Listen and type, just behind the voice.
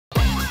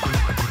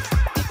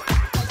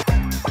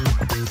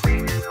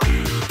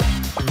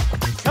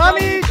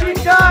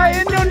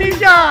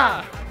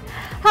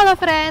Halo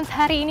friends,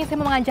 hari ini saya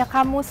mau mengajak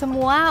kamu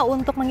semua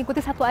untuk mengikuti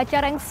satu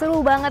acara yang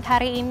seru banget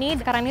hari ini.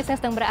 Sekarang ini saya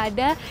sedang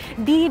berada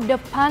di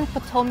depan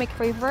Potomac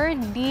River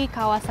di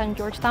kawasan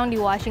Georgetown di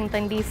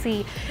Washington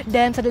DC.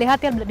 Dan bisa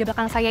dilihat ya di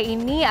belakang saya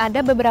ini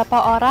ada beberapa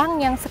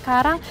orang yang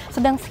sekarang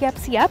sedang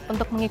siap-siap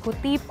untuk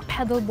mengikuti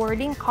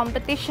paddleboarding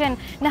competition.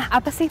 Nah,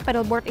 apa sih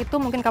paddleboard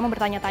itu? Mungkin kamu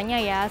bertanya-tanya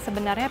ya.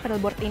 Sebenarnya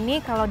paddleboard ini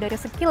kalau dari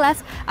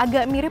sekilas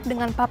agak mirip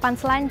dengan papan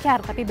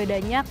selancar, tapi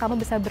bedanya kamu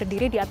bisa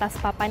berdiri di atas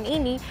papan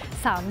ini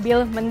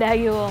sambil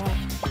mendayung.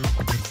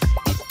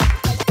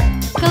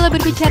 Kalau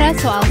berbicara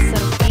soal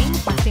surfing,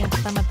 pasti yang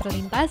pertama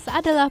terlintas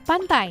adalah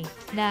pantai.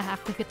 Nah,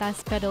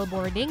 aktivitas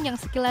paddleboarding yang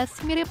sekilas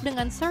mirip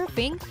dengan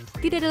surfing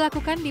tidak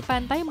dilakukan di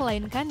pantai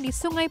melainkan di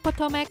Sungai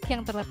Potomac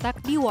yang terletak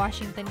di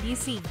Washington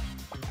DC.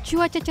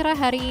 Cuaca cerah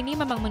hari ini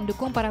memang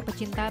mendukung para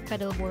pecinta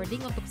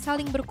paddleboarding untuk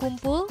saling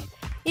berkumpul,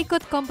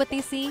 ikut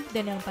kompetisi,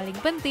 dan yang paling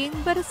penting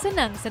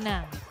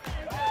bersenang-senang.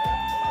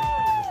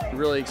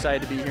 Really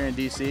excited to be here in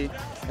DC.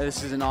 This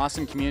is an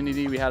awesome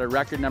community. We had a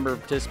record number of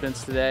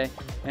participants today,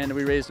 and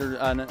we raised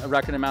a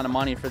record amount of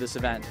money for this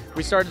event.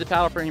 We started the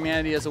Paddle for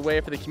Humanity as a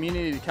way for the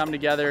community to come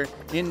together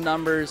in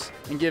numbers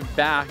and give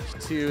back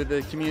to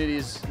the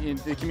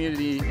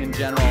community in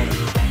general.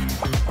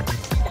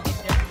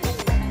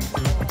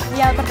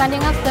 Ya,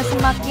 pertandingan sudah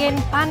semakin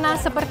panas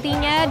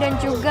sepertinya dan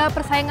juga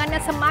persaingannya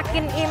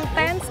semakin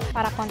intens.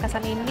 Para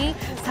kontesan ini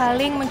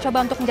saling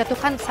mencoba untuk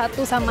menjatuhkan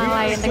satu sama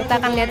lain. Dan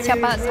kita akan lihat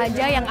siapa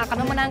saja yang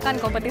akan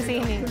memenangkan kompetisi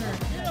ini.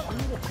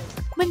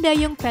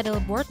 Mendayung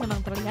paddleboard memang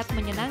terlihat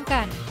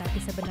menyenangkan, tapi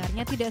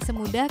sebenarnya tidak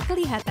semudah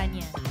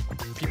kelihatannya.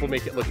 People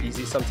make it look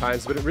easy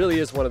sometimes, but it really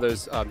is one of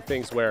those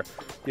things where,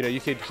 you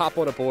could hop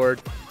on a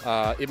board.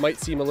 It might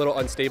seem a little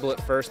unstable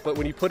at first, but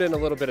when you put in a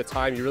little bit of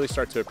time, you really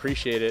start to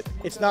appreciate it.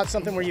 It's not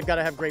something where you've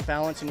got to have great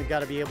balance and you've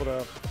got to be able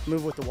to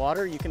move with the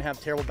water. You can have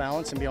terrible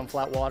balance and be on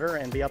flat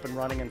water and be up and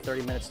running in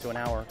 30 minutes to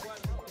an hour.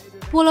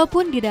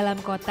 Walaupun di dalam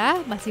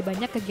kota, masih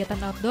banyak kegiatan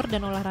outdoor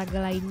dan olahraga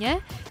lainnya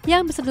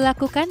yang bisa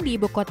dilakukan di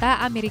ibu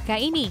kota Amerika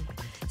ini.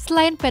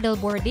 Selain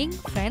paddleboarding,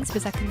 friends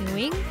bisa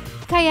canoeing,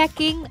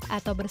 kayaking,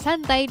 atau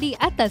bersantai di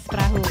atas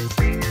perahu.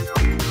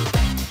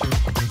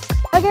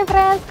 Oke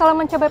friends, kalau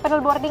mencoba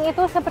paddleboarding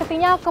itu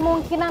sepertinya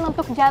kemungkinan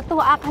untuk jatuh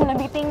akan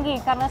lebih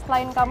tinggi karena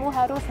selain kamu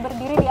harus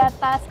berdiri di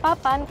atas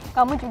papan,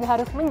 kamu juga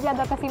harus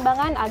menjaga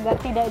keseimbangan agar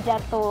tidak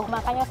jatuh.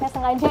 Makanya saya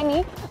sengaja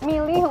nih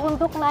milih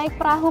untuk naik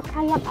perahu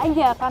kayak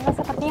aja karena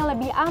sepertinya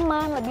lebih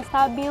aman, lebih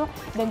stabil,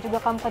 dan juga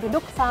kamu bisa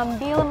duduk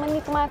sambil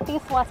menikmati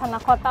suasana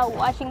kota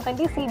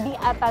Washington DC di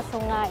atas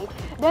sungai.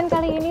 Dan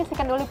kali ini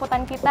sekian dulu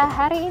liputan kita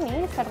hari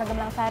ini. Saya Ribka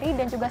Gemilangsari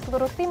dan juga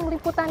seluruh tim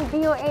liputan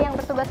VOA yang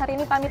bertugas hari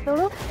ini pamit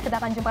dulu. Kita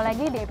akan jumpa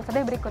lagi di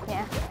episode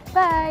berikutnya.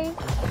 Bye!